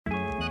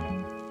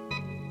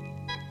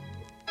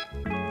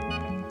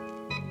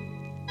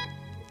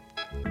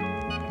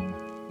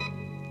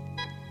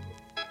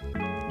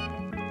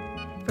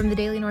From the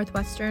Daily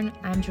Northwestern,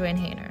 I'm Joanne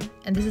Hainer,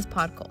 and this is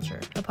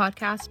Podculture, a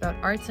podcast about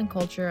arts and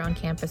culture on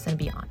campus and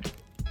beyond.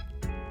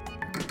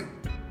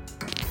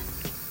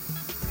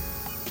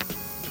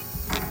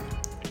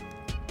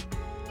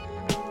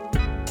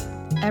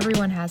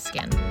 Everyone has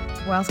skin.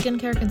 While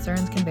skincare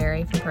concerns can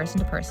vary from person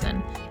to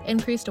person,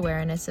 increased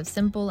awareness of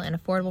simple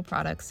and affordable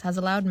products has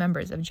allowed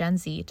members of Gen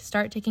Z to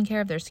start taking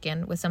care of their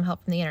skin with some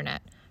help from the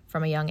internet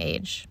from a young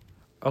age.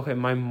 Okay,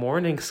 my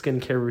morning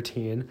skincare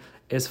routine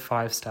is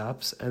 5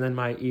 steps, and then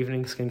my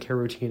evening skincare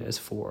routine is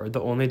 4. The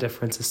only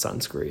difference is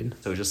sunscreen.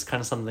 So just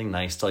kind of something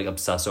nice to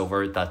obsess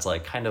over that's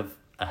kind of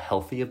a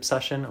healthy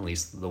obsession, at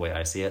least the way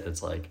I see it. It's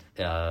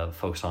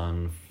focus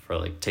on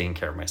for taking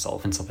care of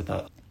myself and stuff like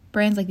that.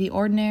 Brands like The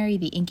Ordinary,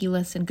 the INKEY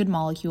List, and Good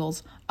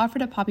Molecules,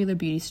 offered at popular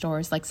beauty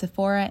stores like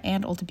Sephora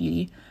and Ulta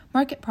Beauty,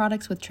 market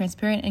products with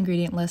transparent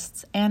ingredient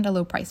lists and a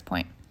low price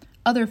point.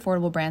 Other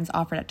affordable brands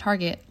offered at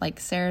Target, like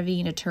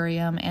CeraVe,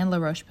 Naturium, and La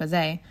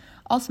Roche-Posay,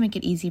 also make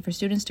it easy for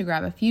students to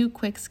grab a few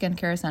quick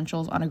skincare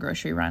essentials on a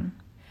grocery run.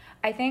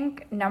 I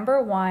think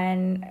number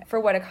one, for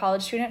what a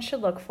college student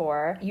should look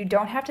for, you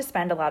don't have to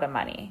spend a lot of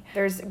money.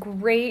 There's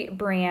great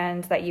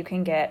brands that you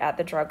can get at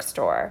the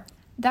drugstore.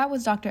 That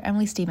was Dr.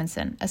 Emily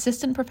Stevenson,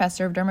 Assistant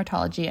Professor of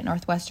Dermatology at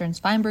Northwestern's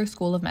Feinberg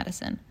School of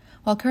Medicine.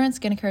 While current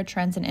skincare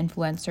trends and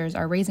influencers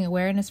are raising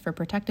awareness for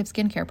protective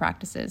skincare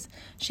practices,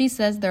 she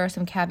says there are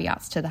some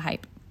caveats to the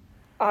hype.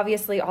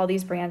 Obviously, all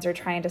these brands are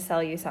trying to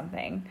sell you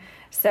something.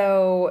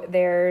 So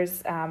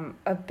there's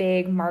a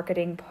big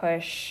marketing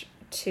push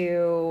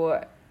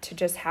to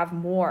just have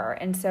more.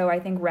 And so I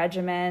think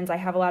regimens, I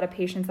have a lot of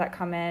patients that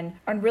come in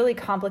on really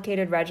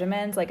complicated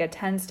regimens, like a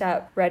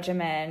 10-step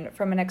regimen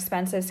from an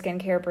expensive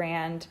skincare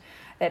brand,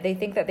 that they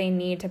think that they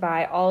need to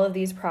buy all of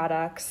these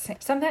products.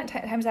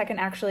 Sometimes that can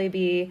actually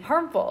be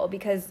harmful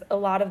because a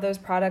lot of those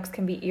products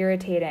can be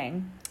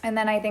irritating. And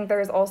then I think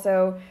there's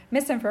also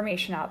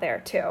misinformation out there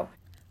too.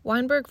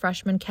 Weinberg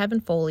freshman Kevin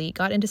Foley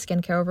got into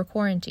skincare over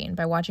quarantine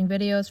by watching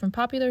videos from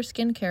popular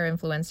skincare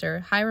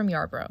influencer Hiram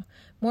Yarbrough,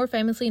 more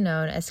famously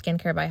known as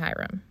Skincare by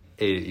Hiram.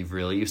 It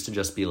really used to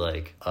just be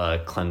a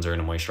cleanser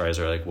and a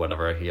moisturizer,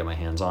 whatever I could get my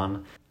hands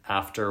on.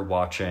 After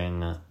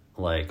watching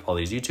all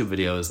these YouTube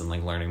videos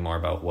and learning more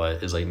about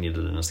what is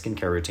needed in a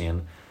skincare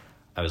routine,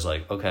 I was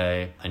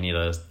okay, I need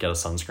to get a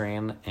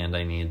sunscreen and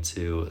I need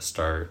to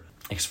start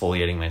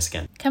exfoliating my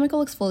skin.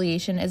 Chemical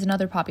exfoliation is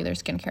another popular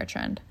skincare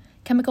trend.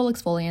 Chemical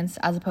exfoliants,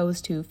 as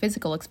opposed to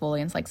physical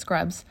exfoliants like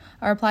scrubs,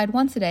 are applied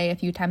once a day a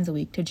few times a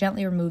week to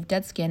gently remove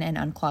dead skin and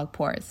unclog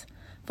pores.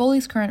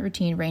 Foley's current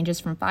routine ranges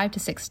from 5 to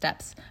 6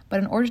 steps, but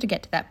in order to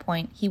get to that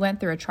point, he went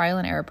through a trial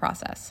and error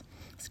process.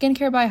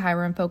 Skincare by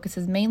Hiram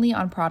focuses mainly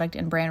on product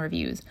and brand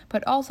reviews,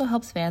 but also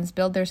helps fans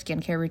build their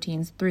skincare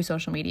routines through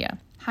social media.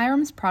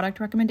 Hiram's product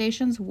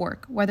recommendations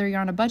work, whether you're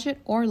on a budget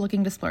or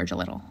looking to splurge a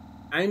little.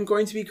 I'm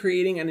going to be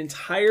creating an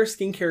entire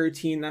skincare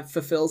routine that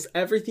fulfills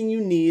everything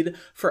you need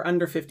for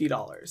under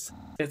 $50.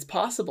 It's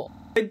possible.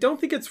 I don't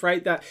think it's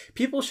right that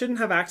people shouldn't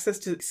have access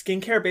to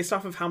skincare based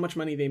off of how much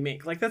money they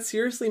make. That's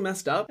seriously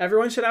messed up.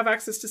 Everyone should have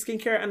access to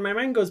skincare, and my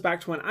mind goes back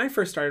to when I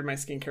first started my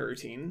skincare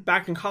routine.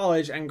 Back in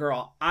college, and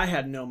girl, I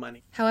had no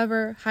money.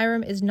 However,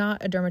 Hiram is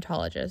not a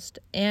dermatologist,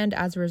 and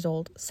as a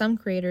result, some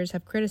creators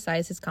have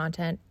criticized his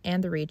content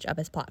and the reach of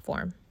his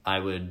platform. I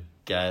would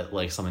get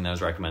something that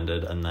was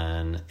recommended, and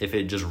then if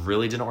it just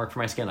really didn't work for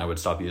my skin, I would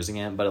stop using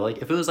it. But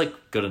if it was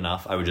good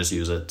enough, I would just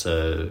use it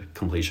to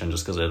completion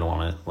just because I didn't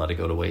want to let it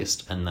go to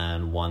waste. And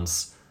then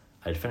once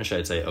I'd finish it,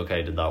 I'd say,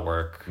 okay, did that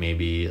work?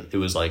 Maybe it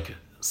was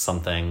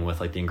something with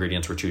the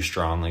ingredients were too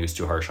strong, it was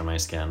too harsh on my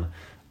skin.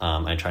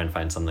 I try and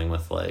find something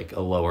with a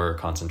lower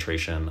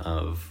concentration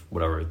of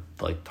whatever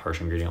the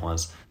harsh ingredient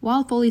was.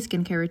 While Foley's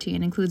skincare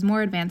routine includes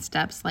more advanced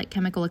steps like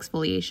chemical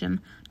exfoliation,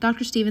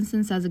 Dr.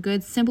 Stevenson says a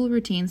good, simple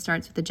routine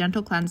starts with a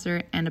gentle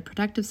cleanser and a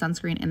protective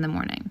sunscreen in the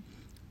morning.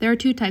 There are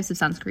 2 types of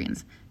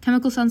sunscreens,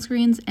 chemical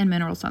sunscreens and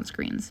mineral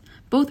sunscreens.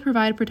 Both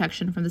provide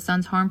protection from the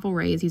sun's harmful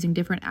rays using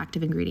different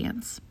active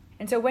ingredients.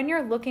 And so when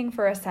you're looking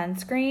for a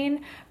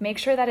sunscreen, make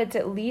sure that it's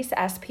at least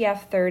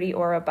SPF 30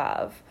 or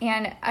above.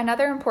 And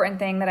another important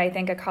thing that I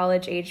think a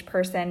college-age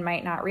person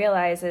might not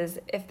realize is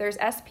if there's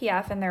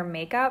SPF in their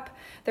makeup,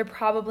 they're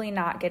probably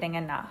not getting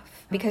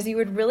enough because you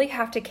would really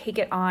have to cake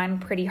it on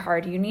pretty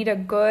hard. You need a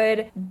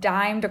good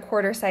dime to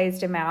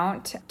quarter-sized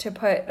amount to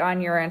put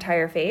on your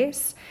entire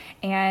face.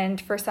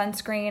 And for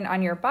sunscreen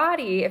on your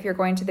body, if you're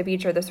going to the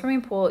beach or the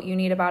swimming pool, you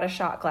need about a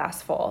shot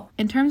glass full.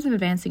 In terms of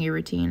advancing your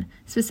routine,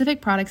 specific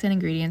products and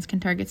ingredients can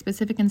target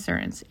specific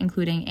concerns,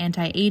 including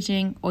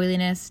anti-aging,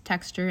 oiliness,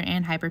 texture,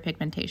 and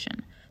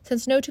hyperpigmentation.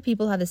 Since no 2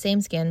 people have the same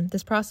skin,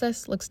 this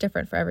process looks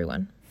different for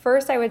everyone.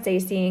 First, I would say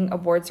seeing a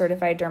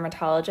board-certified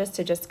dermatologist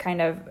to just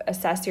kind of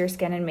assess your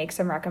skin and make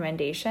some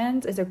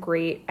recommendations is a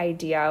great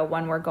idea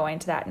when we're going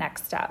to that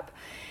next step.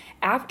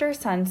 After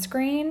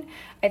sunscreen,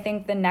 I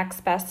think the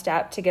next best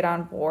step to get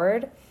on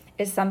board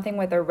is something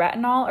with a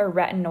retinol or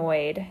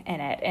retinoid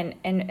in it. And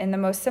in the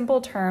most simple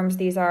terms,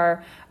 these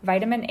are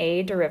vitamin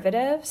A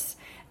derivatives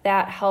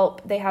that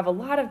help. They have a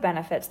lot of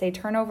benefits. They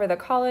turn over the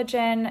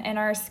collagen in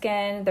our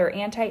skin, they're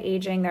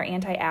anti-aging, they're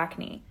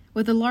anti-acne.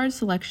 With a large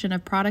selection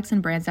of products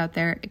and brands out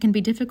there, it can be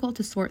difficult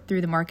to sort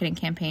through the marketing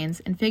campaigns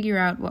and figure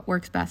out what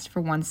works best for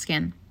one's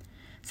skin.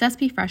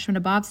 CESP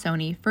freshman Bob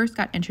Sony first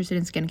got interested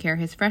in skincare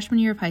his freshman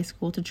year of high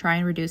school to try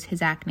and reduce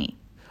his acne.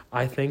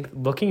 I think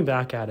looking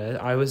back at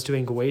it, I was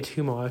doing way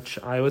too much.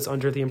 I was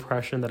under the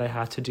impression that I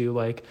had to do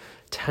like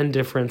 10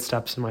 different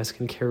steps in my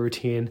skincare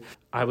routine.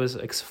 I was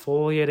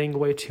exfoliating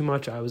way too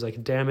much. I was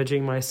like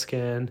damaging my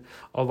skin.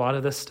 A lot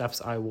of the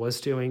steps I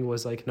was doing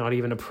was like not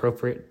even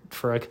appropriate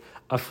for like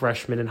a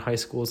freshman in high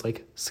school's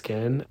like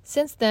skin.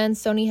 Since then,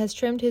 Sony has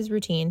trimmed his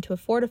routine to a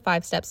 4 to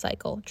 5 step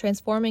cycle,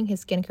 transforming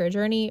his skincare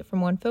journey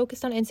from one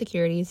focused on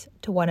insecurities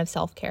to one of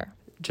self-care.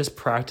 Just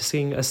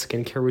practicing a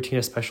skincare routine,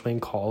 especially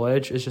in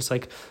college, is just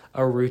like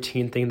a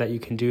routine thing that you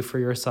can do for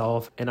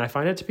yourself. And I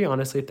find it to be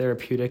honestly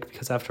therapeutic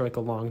because after like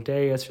a long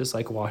day, it's just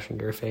like washing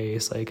your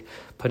face, like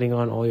putting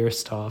on all your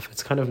stuff.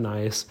 It's kind of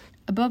nice.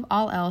 Above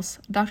all else,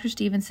 Dr.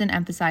 Stevenson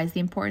emphasized the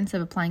importance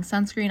of applying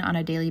sunscreen on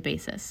a daily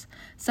basis.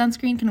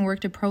 Sunscreen can work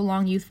to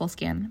prolong youthful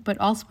skin, but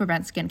also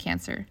prevent skin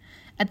cancer.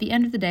 At the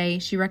end of the day,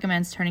 she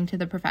recommends turning to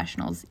the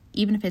professionals,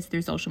 even if it's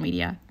through social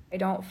media. I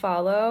don't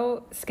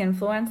follow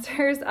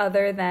skinfluencers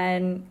other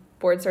than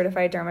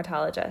board-certified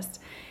dermatologists.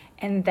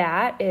 And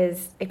that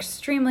is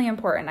extremely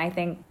important, I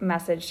think,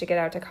 message to get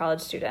out to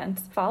college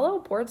students. Follow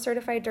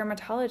board-certified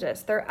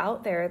dermatologists. They're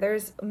out there.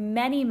 There's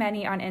many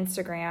on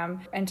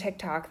Instagram and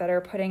TikTok that are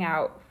putting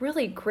out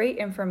really great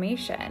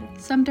information.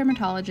 Some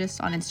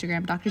dermatologists on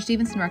Instagram Dr.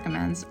 Stevenson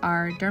recommends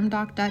are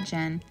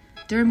dermdoc.gen,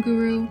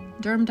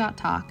 dermguru,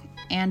 derm.talk,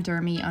 and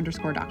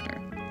dermy_doctor.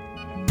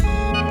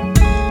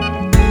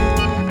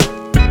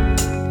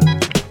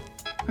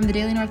 From the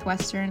Daily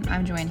Northwestern,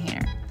 I'm Joanne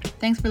Hainer.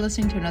 Thanks for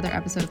listening to another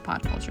episode of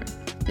Podculture.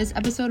 This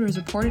episode was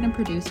reported and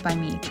produced by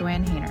me,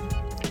 Joanne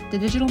Hainer. The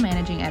digital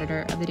managing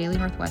editor of the Daily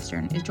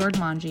Northwestern is George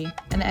Manji,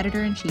 and the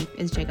editor-in-chief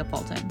is Jacob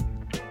Fulton.